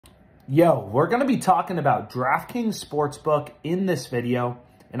Yo, we're going to be talking about DraftKings Sportsbook in this video,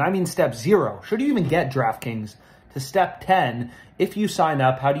 and I mean step 0. Should you even get DraftKings? To step 10, if you sign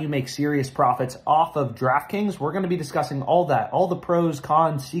up, how do you make serious profits off of DraftKings? We're going to be discussing all that, all the pros,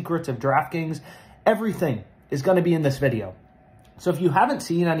 cons, secrets of DraftKings. Everything is going to be in this video. So if you haven't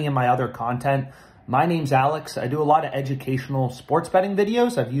seen any of my other content, my name's Alex. I do a lot of educational sports betting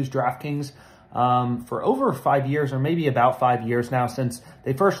videos. I've used DraftKings for over 5 years, or maybe about 5 years now, since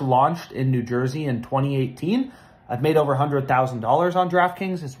they first launched in New Jersey in 2018. I've made over $100,000 on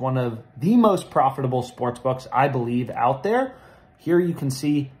DraftKings. It's one of the most profitable sports books, I believe, out there. Here you can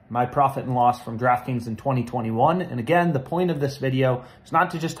see my profit and loss from DraftKings in 2021. And again, the point of this video is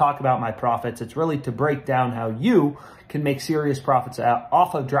not to just talk about my profits. It's really to break down how you can make serious profits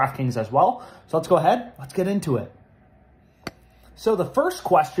off of DraftKings as well. So let's go ahead. Let's get into it. So the first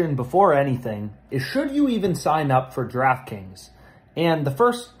question before anything is, should you even sign up for DraftKings? And the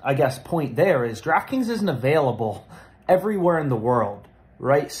first, I guess, point there is DraftKings isn't available everywhere in the world,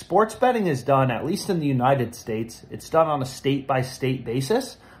 right? Sports betting is done, at least in the United States, it's done on a state-by-state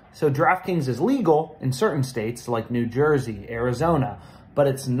basis. So DraftKings is legal in certain states like New Jersey, Arizona, but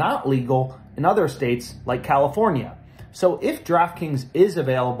it's not legal in other states like California. So if DraftKings is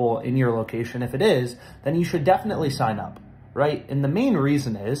available in your location, if it is, then you should definitely sign up, right? And the main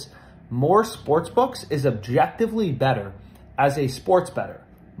reason is more sportsbooks is objectively better as a sports bettor.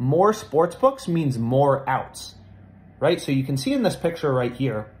 More sportsbooks means more outs, right? So you can see in this picture right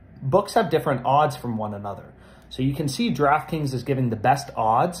here, books have different odds from one another. So you can see DraftKings is giving the best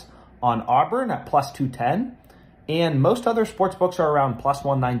odds on Auburn at plus 210, and most other sports books are around plus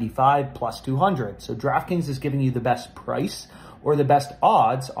 195, plus 200. So DraftKings is giving you the best price or the best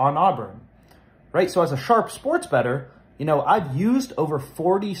odds on Auburn, right? So as a sharp sports bettor, you know, I've used over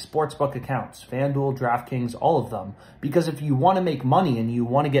 40 sportsbook accounts, FanDuel, DraftKings, all of them, because if you want to make money and you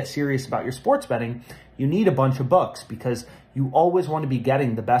want to get serious about your sports betting, you need a bunch of books because you always want to be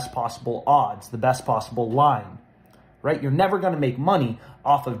getting the best possible odds, the best possible line, right? You're never going to make money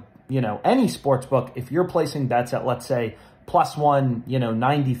off of, you know, any sportsbook if you're placing bets at, let's say, plus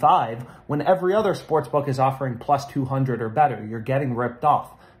 195, when every other sportsbook is offering plus 200 or better. You're getting ripped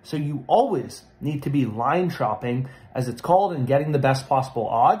off. So you always need to be line shopping, as it's called, and getting the best possible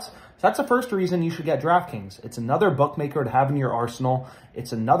odds. So that's the first reason you should get DraftKings. It's another bookmaker to have in your arsenal.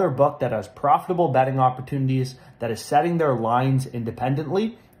 It's another book that has profitable betting opportunities, that is setting their lines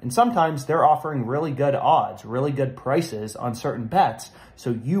independently. And sometimes they're offering really good odds, really good prices on certain bets. So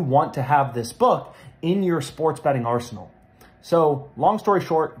you want to have this book in your sports betting arsenal. So long story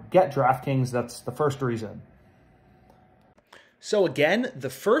short, get DraftKings. That's the first reason. So again, the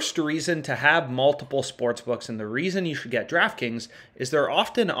first reason to have multiple sportsbooks and the reason you should get DraftKings is they're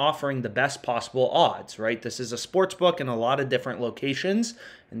often offering the best possible odds, right? This is a sportsbook in a lot of different locations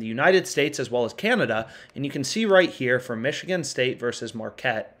in the United States as well as Canada. And you can see right here for Michigan State versus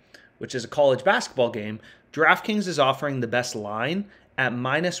Marquette, which is a college basketball game, DraftKings is offering the best line at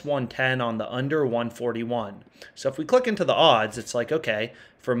minus 110 on the under 141. So if we click into the odds, it's like, okay,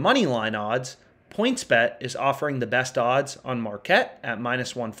 for money line odds, PointsBet is offering the best odds on Marquette at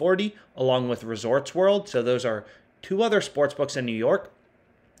minus 140, along with Resorts World. So those are two other sportsbooks in New York.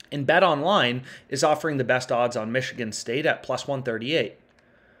 And BetOnline is offering the best odds on Michigan State at plus 138.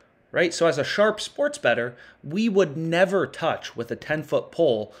 Right? So as a sharp sports bettor, we would never touch with a 10-foot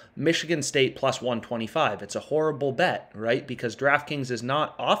pole Michigan State plus 125. It's a horrible bet, right? Because DraftKings is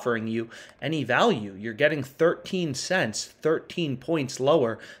not offering you any value. You're getting 13 cents, 13 points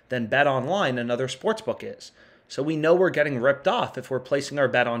lower than BetOnline, another sportsbook is. So we know we're getting ripped off if we're placing our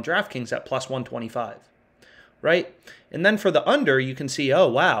bet on DraftKings at plus 125, right? And then for the under, you can see, oh,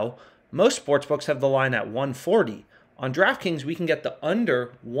 wow, most sportsbooks have the line at 140. On DraftKings, we can get the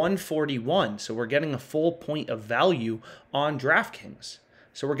under 141, so we're getting a full point of value on DraftKings.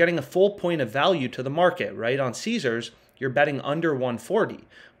 So we're getting a full point of value to the market, right? On Caesars, you're betting under 140,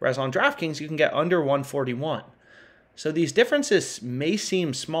 whereas on DraftKings, you can get under 141. So these differences may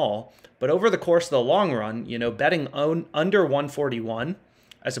seem small, but over the course of the long run, you know, betting under 141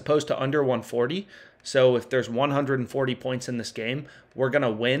 as opposed to under 140, so if there's 140 points in this game, we're going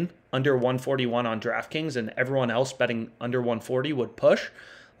to win under 141 on DraftKings, and everyone else betting under 140 would push.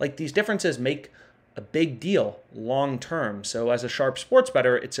 Like, these differences make a big deal long term. So as a sharp sports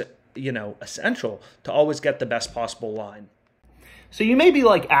bettor, it's essential to always get the best possible line. So you may be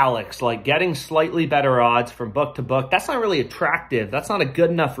like Alex, like getting slightly better odds from book to book. That's not really attractive. That's not a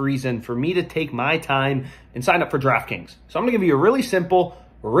good enough reason for me to take my time and sign up for DraftKings. So I'm going to give you a really simple,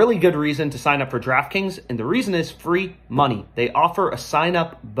 really good reason to sign up for DraftKings, and the reason is free money. They offer a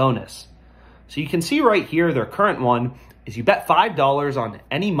sign-up bonus. So you can see right here, their current one is you bet $5 on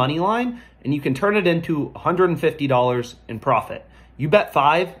any money line and you can turn it into $150 in profit. You bet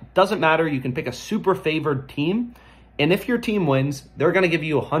 5, doesn't matter. You can pick a super favored team. And if your team wins, they're going to give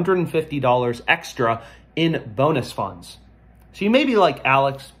you $150 extra in bonus funds. So you may be like,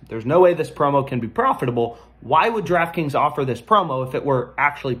 Alex, there's no way this promo can be profitable. Why would DraftKings offer this promo if it were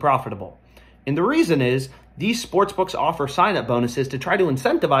actually profitable? And the reason is these sportsbooks offer sign-up bonuses to try to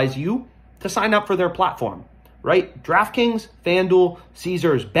incentivize you to sign up for their platform, right? DraftKings, FanDuel,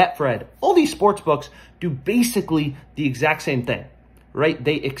 Caesars, Betfred, all these sportsbooks do basically the exact same thing, right?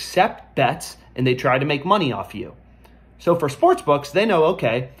 They accept bets and they try to make money off you. So for sportsbooks, they know,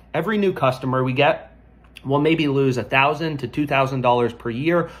 okay, every new customer we get will maybe lose $1,000 to $2,000 per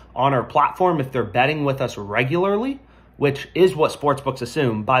year on our platform if they're betting with us regularly, which is what sportsbooks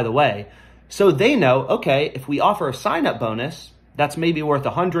assume, by the way. So they know, okay, if we offer a sign-up bonus that's maybe worth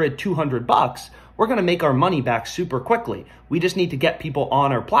 $100, $200, we're going to make our money back super quickly. We just need to get people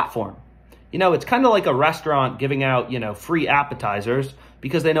on our platform. You know, it's kind of like a restaurant giving out, free appetizers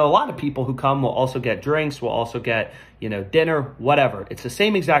because they know a lot of people who come will also get drinks, will also get, dinner, whatever. It's the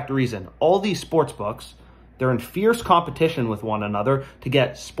same exact reason. All these sports books, they're in fierce competition with one another to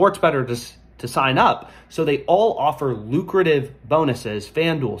get sports bettors to sign up. So they all offer lucrative bonuses.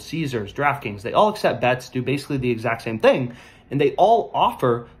 FanDuel, Caesars, DraftKings, they all accept bets, do basically the exact same thing. And they all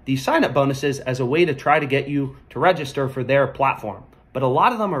offer these sign-up bonuses as a way to try to get you to register for their platform. But a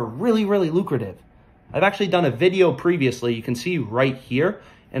lot of them are really, really lucrative. I've actually done a video previously. You can see right here,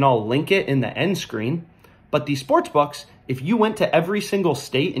 and I'll link it in the end screen. But these sports books, if you went to every single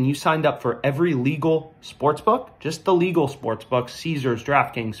state and you signed up for every legal sports book, just the legal sports books, Caesars,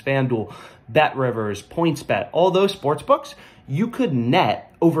 DraftKings, FanDuel, BetRivers, PointsBet, all those sports books, you could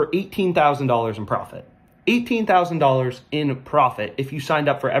net over $18,000 in profit. $18,000 in profit if you signed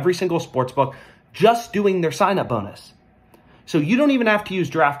up for every single sports book just doing their sign-up bonus. So you don't even have to use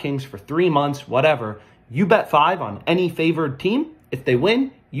DraftKings for 3 months, whatever. You bet 5 on any favored team. If they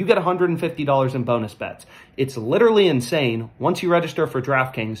win, you get $150 in bonus bets. It's literally insane. Once you register for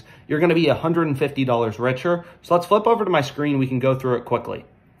DraftKings, you're going to be $150 richer. So let's flip over to my screen. We can go through it quickly.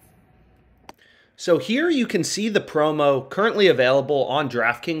 So here you can see the promo currently available on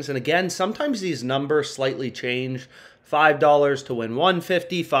DraftKings. And again, sometimes these numbers slightly change. $5 to win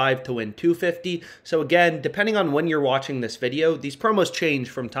 $150, $5 to win $250. So again, depending on when you're watching this video, these promos change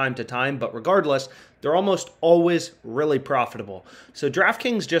from time to time, but regardless, they're almost always really profitable. So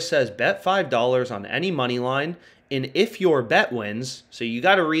DraftKings just says bet $5 on any money line, and if your bet wins, so you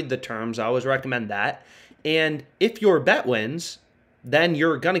got to read the terms, I always recommend that, and if your bet wins, then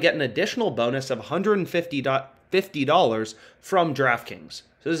you're going to get an additional bonus of $150 from DraftKings.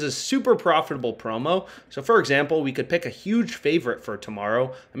 So this is a super profitable promo. So for example, we could pick a huge favorite for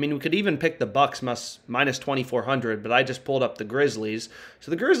tomorrow. I mean, we could even pick the Bucks minus 2,400, but I just pulled up the Grizzlies.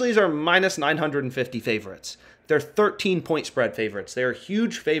 So the Grizzlies are minus 950 favorites. They're 13-point spread favorites. They're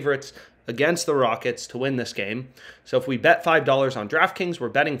huge favorites against the Rockets to win this game. So if we bet $5 on DraftKings, we're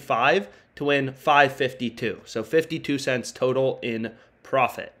betting 5 to win $5.52. So 52 cents total in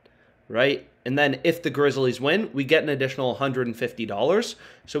profit, right? And then if the Grizzlies win, we get an additional $150.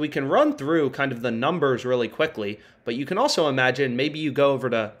 So we can run through kind of the numbers really quickly, but you can also imagine maybe you go over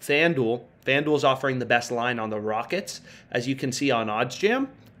to FanDuel. FanDuel is offering the best line on the Rockets, as you can see on OddsJam,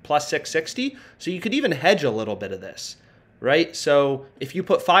 plus 660. So you could even hedge a little bit of this, right? So if you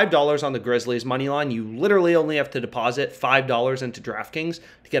put $5 on the Grizzlies money line, you literally only have to deposit $5 into DraftKings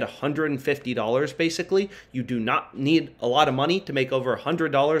to get $150 basically. You do not need a lot of money to make over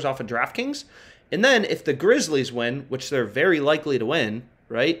 $100 off of DraftKings. And then if the Grizzlies win, which they're very likely to win,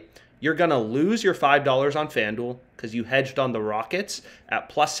 right? You're going to lose your $5 on FanDuel because you hedged on the Rockets at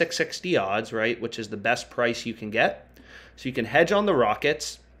plus 660 odds, right? Which is the best price you can get. So you can hedge on the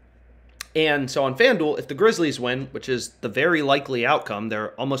Rockets. And so on FanDuel, if the Grizzlies win, which is the very likely outcome,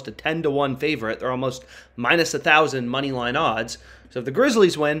 they're almost a 10-1 favorite. They're almost minus 1,000 money line odds. So if the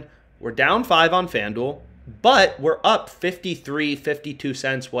Grizzlies win, we're down 5 on FanDuel, but we're up 53, 52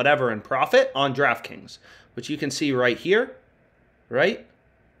 cents, whatever in profit on DraftKings, which you can see right here, right?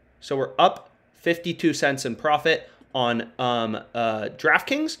 So we're up 52 cents in profit on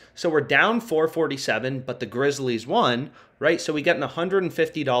DraftKings. So we're down $4.47, but the Grizzlies won, right? So we get an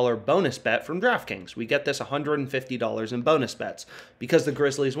 $150 bonus bet from DraftKings. We get this $150 in bonus bets because the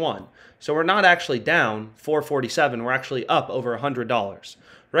Grizzlies won. So we're not actually down $4.47. We're actually up over $100,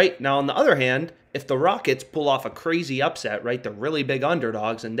 right? Now, on the other hand, if the Rockets pull off a crazy upset, right, they're really big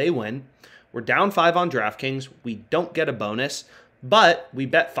underdogs and they win, we're down 5 on DraftKings. We don't get a bonus, but we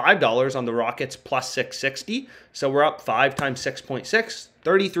bet $5 on the Rockets plus 660. So we're up 5 times 6.6.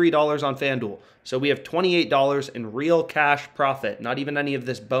 $33 on FanDuel. So we have $28 in real cash profit, not even any of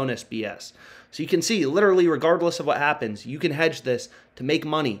this bonus BS. So you can see, literally, regardless of what happens, you can hedge this to make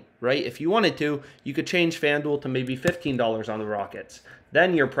money, right? If you wanted to, you could change FanDuel to maybe $15 on the Rockets.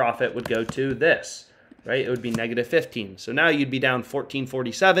 Then your profit would go to this, right? It would be negative 15. So now you'd be down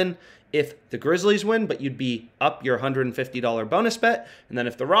 $14.47 if the Grizzlies win, but you'd be up your $150 bonus bet. And then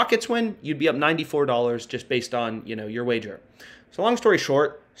if the Rockets win, you'd be up $94 just based on, your wager. So long story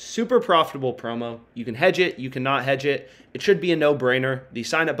short, super profitable promo. You can hedge it, you cannot hedge it. It should be a no-brainer. The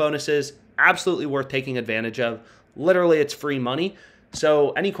sign-up bonuses, absolutely worth taking advantage of. Literally, it's free money.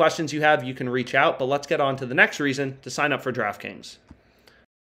 So any questions you have, you can reach out, but let's get on to the next reason to sign up for DraftKings.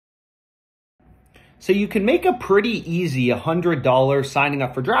 So you can make a pretty easy $100 signing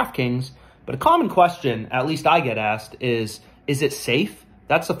up for DraftKings, but a common question, at least I get asked, is it safe?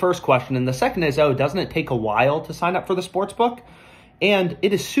 That's the first question. And the second is, doesn't it take a while to sign up for the sportsbook? And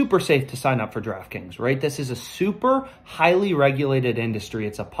it is super safe to sign up for DraftKings, right? This is a super highly regulated industry.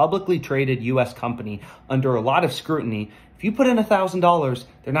 It's a publicly traded U.S. company under a lot of scrutiny. If you put in $1,000,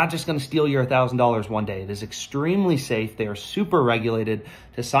 they're not just going to steal your $1,000 one day. It is extremely safe. They are super regulated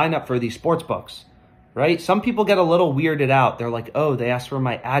to sign up for these sportsbooks, right? Some people get a little weirded out. They're like, they asked for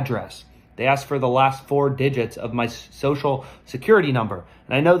my address. They asked for the last 4 digits of my social security number.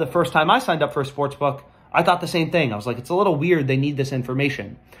 And I know the first time I signed up for a sportsbook, I thought the same thing. I was like, it's a little weird. They need this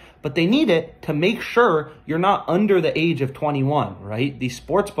information. But they need it to make sure you're not under the age of 21, right? These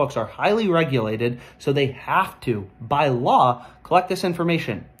sports books are highly regulated, so they have to, by law, collect this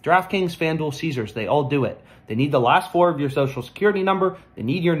information. DraftKings, FanDuel, Caesars, they all do it. They need the last 4 of your social security number. They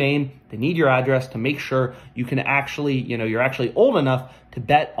need your name. They need your address to make sure you can actually, you're actually old enough to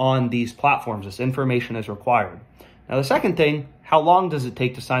bet on these platforms. This information is required. Now, the second thing, how long does it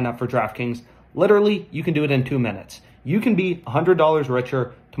take to sign up for DraftKings? Literally, you can do it in 2 minutes. You can be $100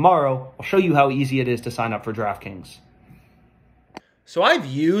 richer tomorrow. I'll show you how easy it is to sign up for DraftKings. So I've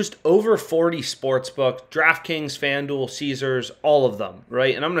used over 40 sportsbooks, DraftKings, FanDuel, Caesars, all of them,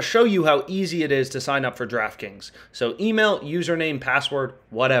 right? And I'm going to show you how easy it is to sign up for DraftKings. So email, username, password,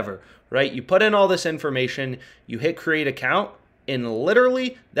 whatever, right? You put in all this information, you hit create account, and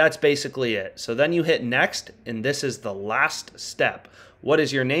literally that's basically it. So then you hit next, and this is the last step. What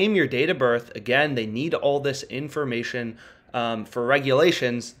is your name, your date of birth? Again, they need all this information for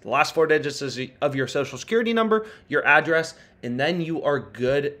regulations. The last 4 digits of your social security number, your address, and then you are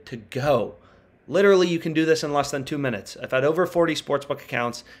good to go. Literally, you can do this in less than 2 minutes. I've had over 40 sportsbook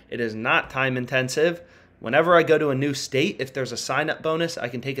accounts. It is not time intensive. Whenever I go to a new state, if there's a sign-up bonus I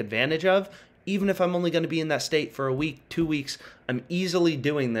can take advantage of, even if I'm only going to be in that state for a week, 2 weeks, I'm easily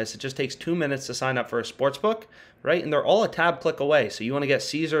doing this. It just takes 2 minutes to sign up for a sportsbook, right? And they're all a tab click away. So you want to get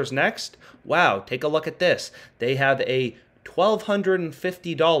Caesars next? Wow, take a look at this. They have a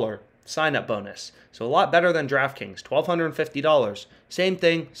 $1,250 sign-up bonus. So a lot better than DraftKings, $1,250. Same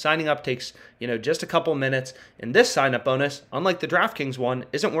thing, signing up takes, just a couple minutes. And this sign-up bonus, unlike the DraftKings one,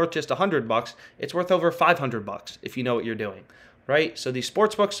 isn't worth just $100. It's worth over $500 if you know what you're doing, right? So these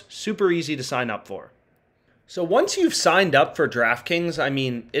sportsbooks, super easy to sign up for. So once you've signed up for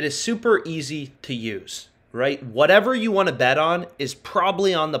DraftKings, it is super easy to use, right? Whatever you want to bet on is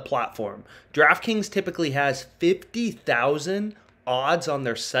probably on the platform. DraftKings typically has 50,000 odds on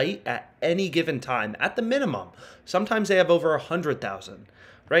their site at any given time, at the minimum. Sometimes they have over 100,000,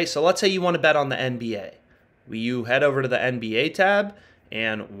 right? So let's say you want to bet on the NBA. You head over to the NBA tab,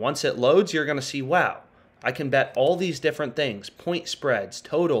 and once it loads, you're going to see, wow, I can bet all these different things, point spreads,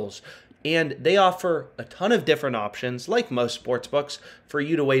 totals, and they offer a ton of different options, like most sportsbooks, for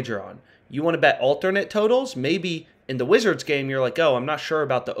you to wager on. You want to bet alternate totals? Maybe in the Wizards game, you're like, I'm not sure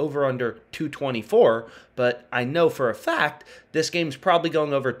about the over-under 224, but I know for a fact this game's probably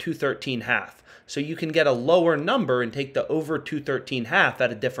going over 213.5. So you can get a lower number and take the over 213.5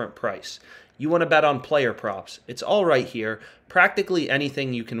 at a different price. You want to bet on player props. It's all right here. Practically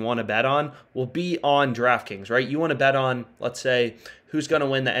anything you can want to bet on will be on DraftKings, right? You want to bet on, let's say, who's going to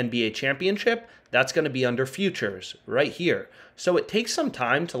win the NBA championship? That's going to be under futures right here. So it takes some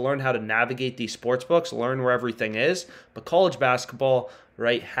time to learn how to navigate these sports books, learn where everything is. But college basketball,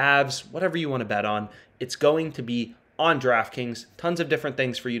 right, halves, whatever you want to bet on, it's going to be on DraftKings. Tons of different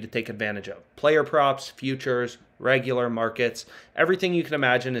things for you to take advantage of. Player props, futures, regular markets, everything you can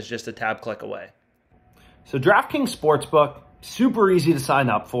imagine is just a tab click away. So DraftKings Sportsbook, super easy to sign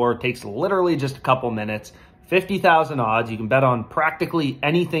up for. It takes literally just a couple minutes. 50,000 odds. You can bet on practically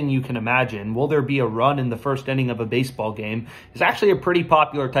anything you can imagine. Will there be a run in the first inning of a baseball game? It's actually a pretty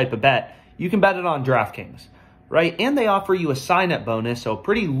popular type of bet. You can bet it on DraftKings, right? And they offer you a sign-up bonus, so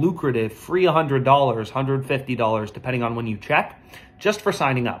pretty lucrative, free $100, $150, depending on when you check. just for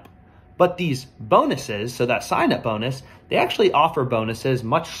signing up. But these bonuses, so that sign-up bonus, they actually offer bonuses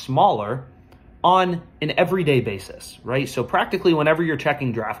much smaller on an everyday basis, right? So practically whenever you're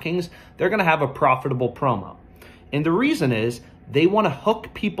checking DraftKings, they're going to have a profitable promo. And the reason is they want to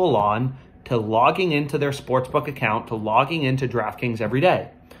hook people on to logging into their sportsbook account, to logging into DraftKings every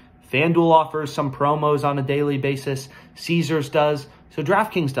day. FanDuel offers some promos on a daily basis. Caesars does. So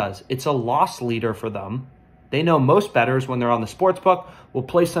DraftKings does. It's a loss leader for them. They know most bettors, when they're on the sportsbook, will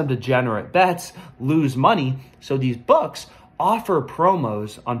place some degenerate bets, lose money. So these books offer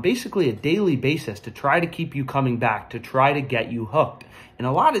promos on basically a daily basis to try to keep you coming back, to try to get you hooked. And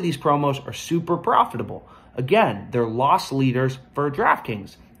a lot of these promos are super profitable. Again, they're loss leaders for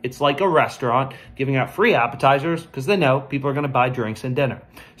DraftKings. It's like a restaurant giving out free appetizers because they know people are going to buy drinks and dinner.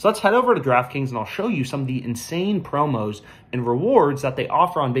 So let's head over to DraftKings and I'll show you some of the insane promos and rewards that they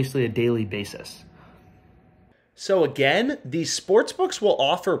offer on basically a daily basis. So again, these sportsbooks will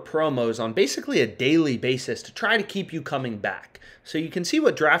offer promos on basically a daily basis to try to keep you coming back. So you can see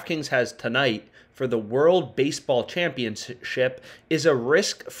what DraftKings has tonight for the World Baseball Championship is a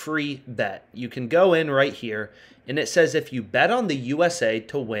risk-free bet. You can go in right here, and it says if you bet on the USA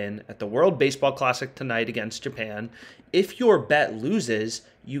to win at the World Baseball Classic tonight against Japan, if your bet loses,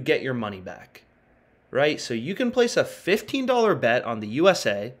 you get your money back, right? So you can place a $15 bet on the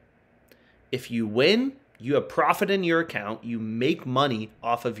USA. If you win, you have profit in your account, you make money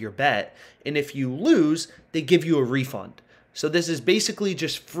off of your bet, and if you lose, they give you a refund. So this is basically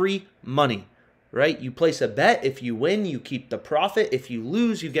just free money, right? You place a bet, if you win, you keep the profit, if you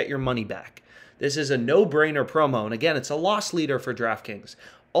lose, you get your money back. This is a no-brainer promo, and again, it's a loss leader for DraftKings.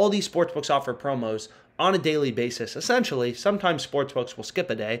 All these sportsbooks offer promos on a daily basis. Essentially, sometimes sportsbooks will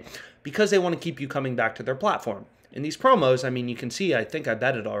skip a day because they want to keep you coming back to their platform. And these promos, I mean, you can see, I think I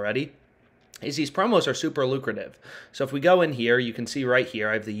bet it already, is these promos are super lucrative. So if we go in here, you can see right here,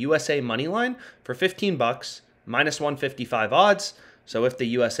 I have the USA money line for 15 bucks, minus 155 odds. So if the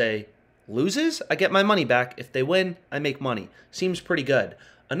USA loses, I get my money back. If they win, I make money. Seems pretty good.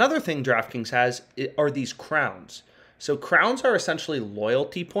 Another thing DraftKings has are these crowns. So crowns are essentially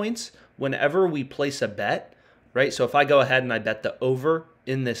loyalty points whenever we place a bet, right? So if I go ahead and I bet the over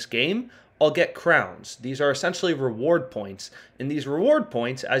in this game, I'll get crowns. These are essentially reward points. And these reward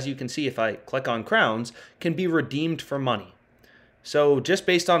points, as you can see if I click on crowns, can be redeemed for money. So just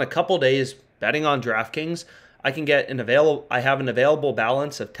based on a couple days betting on DraftKings, I have an available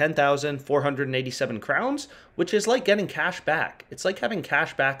balance of 10,487 crowns, which is like getting cash back. It's like having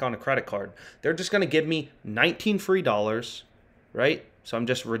cash back on a credit card. They're just going to give me 19 free dollars, right? So I'm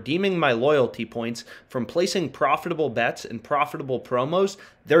just redeeming my loyalty points from placing profitable bets and profitable promos.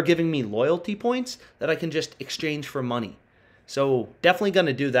 They're giving me loyalty points that I can just exchange for money. So definitely going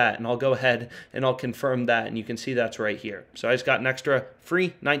to do that, and I'll go ahead and I'll confirm that, and you can see that's right here. So I just got an extra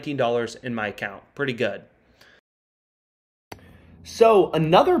free $19 in my account. Pretty good. So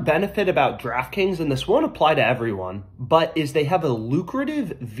another benefit about DraftKings, and this won't apply to everyone, but is they have a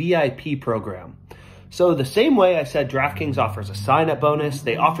lucrative VIP program. So the same way I said DraftKings offers a sign-up bonus,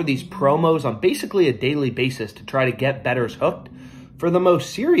 they offer these promos on basically a daily basis to try to get bettors hooked. For the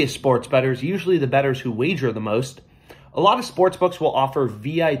most serious sports bettors, usually the bettors who wager the most, a lot of sportsbooks will offer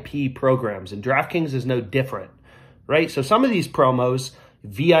VIP programs, and DraftKings is no different, right? So some of these promos,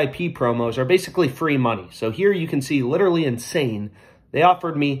 VIP promos, are basically free money. So here you can see literally insane. They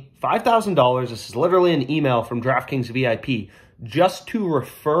offered me $5,000. This is literally an email from DraftKings VIP just to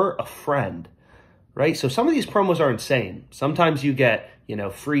refer a friend. Right? So some of these promos are insane. Sometimes you get,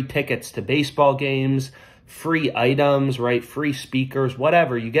 free tickets to baseball games, free items, right? Free speakers,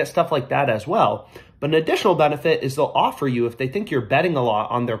 whatever. You get stuff like that as well. But an additional benefit is they'll offer you, if they think you're betting a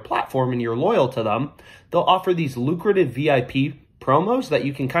lot on their platform and you're loyal to them, they'll offer these lucrative VIP promos that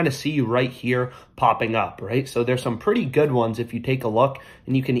you can kind of see right here popping up, right? So there's some pretty good ones if you take a look,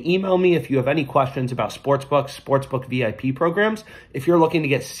 and you can email me if you have any questions about sportsbook VIP programs, if you're looking to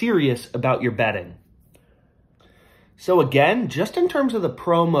get serious about your betting. So again, just in terms of the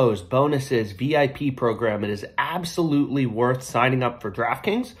promos, bonuses, VIP program, it is absolutely worth signing up for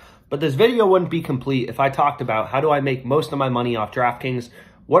DraftKings, but this video wouldn't be complete if I talked about how do I make most of my money off DraftKings,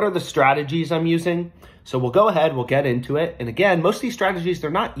 what are the strategies I'm using. So we'll go ahead, we'll get into it. And again, most of these strategies,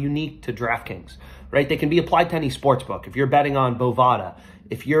 they're not unique to DraftKings, right? They can be applied to any sportsbook. If you're betting on Bovada,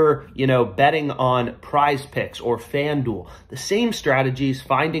 if you're, betting on Prize Picks or FanDuel, the same strategies,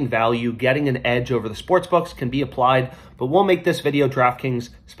 finding value, getting an edge over the sportsbooks can be applied, but we'll make this video DraftKings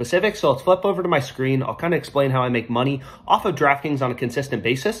specific. So let's flip over to my screen. I'll kind of explain how I make money off of DraftKings on a consistent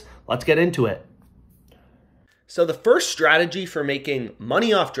basis. Let's get into it. So the first strategy for making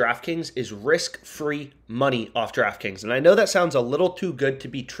money off DraftKings is risk-free money off DraftKings. And I know that sounds a little too good to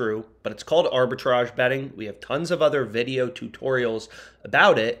be true, but it's called arbitrage betting. We have tons of other video tutorials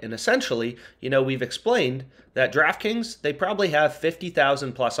about it. And essentially, we've explained that DraftKings, they probably have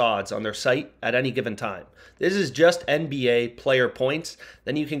 50,000 plus odds on their site at any given time. This is just NBA player points.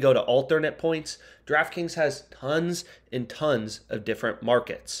 Then you can go to alternate points. DraftKings has tons and tons of different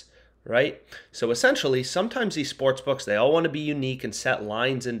markets. Right? So essentially, sometimes these sports books, they all want to be unique and set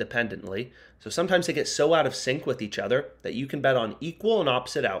lines independently. So sometimes they get so out of sync with each other that you can bet on equal and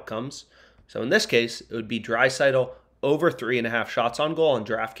opposite outcomes. So in this case, it would be Draisaitl over 3.5 shots on goal on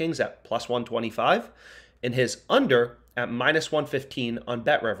DraftKings at plus 125 and his under at minus 115 on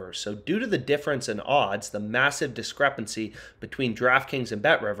BetRivers. So due to the difference in odds, the massive discrepancy between DraftKings and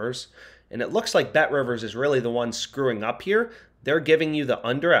BetRivers, and it looks like BetRivers is really the one screwing up here. They're giving you the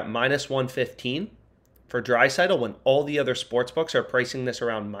under at minus 115 for Draisaitl when all the other sportsbooks are pricing this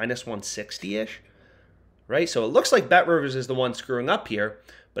around minus 160-ish, right? So it looks like BetRivers is the one screwing up here,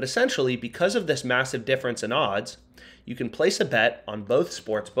 but essentially because of this massive difference in odds, you can place a bet on both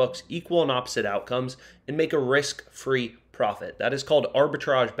sportsbooks, equal and opposite outcomes, and make a risk-free profit. That is called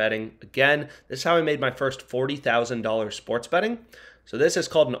arbitrage betting. Again, this is how I made my first $40,000 sports betting. So this is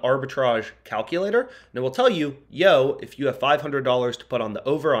called an arbitrage calculator, and it will tell you, if you have $500 to put on the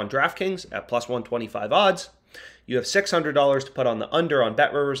over on DraftKings at plus 125 odds, you have $600 to put on the under on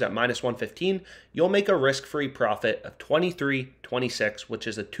BetRivers at minus 115, you'll make a risk-free profit of 23.26, which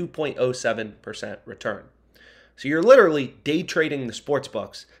is a 2.07% return. So you're literally day trading the sports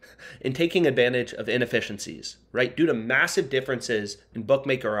books and taking advantage of inefficiencies, right? Due to massive differences in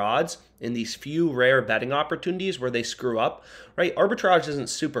bookmaker odds in these few rare betting opportunities where they screw up, right? Arbitrage isn't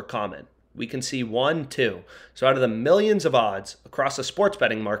super common. We can see 1, 2. So out of the millions of odds across the sports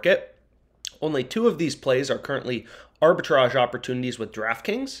betting market, only 2 of these plays are currently arbitrage opportunities with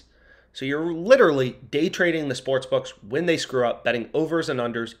DraftKings. So you're literally day trading the sports books when they screw up, betting overs and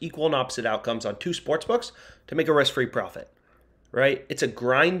unders, equal and opposite outcomes on 2 sports books to make a risk-free profit, right? It's a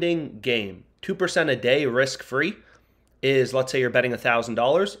grinding game. 2% a day risk-free is, let's say you're betting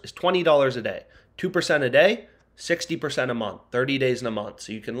 $1,000, is $20 a day. 2% a day, 60% a month, 30 days in a month.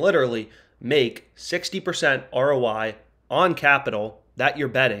 So you can literally make 60% ROI on capital that you're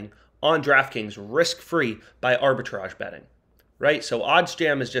betting on DraftKings risk-free by arbitrage betting. Right? So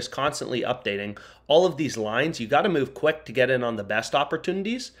OddsJam is just constantly updating all of these lines. You got to move quick to get in on the best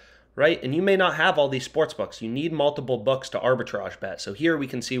opportunities, right? And you may not have all these sports books. You need multiple books to arbitrage bet. So here we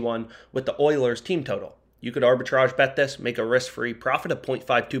can see one with the Oilers team total. You could arbitrage bet this, make a risk-free profit of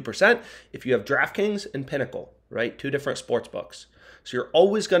 0.52% if you have DraftKings and Pinnacle, right? 2 different sports books. So you're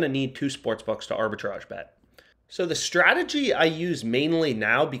always going to need 2 sports books to arbitrage bet. So the strategy I use mainly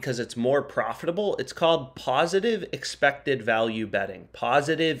now because it's more profitable, it's called positive expected value betting,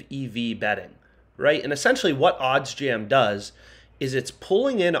 positive EV betting, right? And essentially what OddsJam does is it's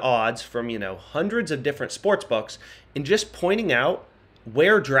pulling in odds from, hundreds of different sports books and just pointing out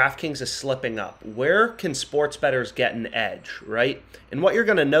where DraftKings is slipping up. Where can sports bettors get an edge, right? And what you're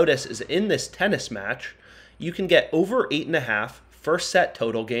going to notice is in this tennis match, you can get over 8.5 first set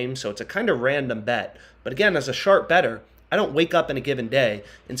total game, so it's a kind of random bet. But again, as a sharp bettor, I don't wake up in a given day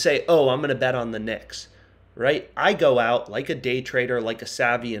and say, oh, I'm going to bet on the Knicks, right? I go out like a day trader, like a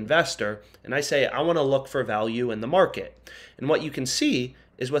savvy investor, and I say, I want to look for value in the market. And what you can see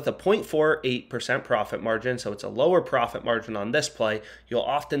is with a 0.48% profit margin, so it's a lower profit margin on this play, you'll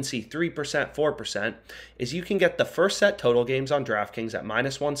often see 3%, 4%, is you can get the first set total games on DraftKings at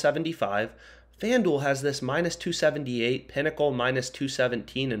minus 175, FanDuel has this minus 278, Pinnacle minus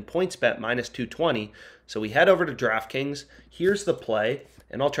 217, and PointsBet minus 220. So we head over to DraftKings. Here's the play,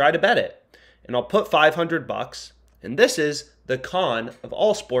 and I'll try to bet it. And I'll put $500. And this is the con of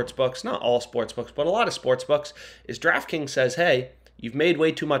all sports books, not all sports books, but a lot of sports books, is DraftKings says, hey, you've made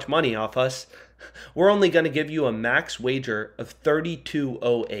way too much money off us. We're only going to give you a max wager of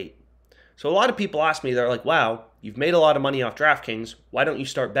 $32.08. So a lot of people ask me, they're like, wow, you've made a lot of money off DraftKings. Why don't you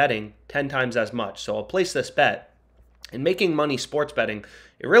start betting 10 times as much? So I'll place this bet. And making money sports betting,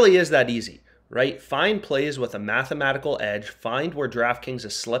 it really is that easy, right? Find plays with a mathematical edge. Find where DraftKings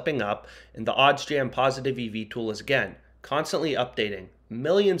is slipping up. And the OddsJam Positive EV tool is, again, constantly updating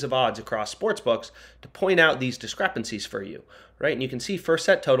millions of odds across sportsbooks to point out these discrepancies for you, right? And you can see first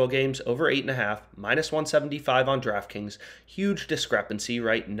set total games over 8.5, minus 175 on DraftKings. Huge discrepancy,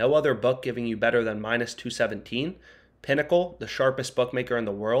 right? No other book giving you better than minus 217. Pinnacle, the sharpest bookmaker in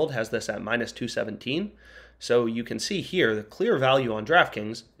the world, has this at minus 217. So you can see here the clear value on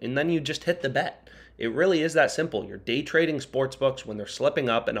DraftKings, and then you just hit the bet. It really is that simple. You're day trading sportsbooks when they're slipping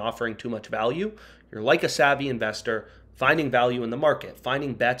up and offering too much value. You're like a savvy investor, finding value in the market,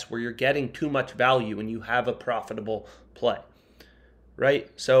 finding bets where you're getting too much value and you have a profitable play,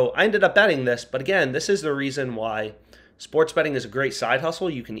 right? So I ended up betting this, but again, this is the reason why sports betting is a great side hustle.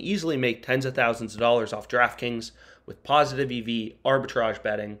 You can easily make tens of thousands of dollars off DraftKings with positive EV arbitrage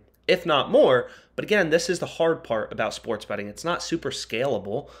betting, if not more. But again, this is the hard part about sports betting. It's not super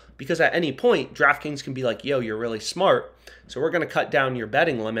scalable because at any point, DraftKings can be like, yo, you're really smart, so we're going to cut down your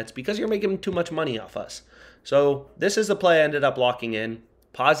betting limits because you're making too much money off us. So this is the play I ended up locking in.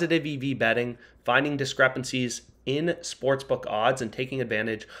 Positive EV betting, finding discrepancies in sportsbook odds and taking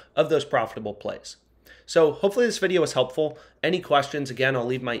advantage of those profitable plays. So hopefully this video was helpful. Any questions, again, I'll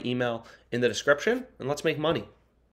leave my email in the description, and let's make money.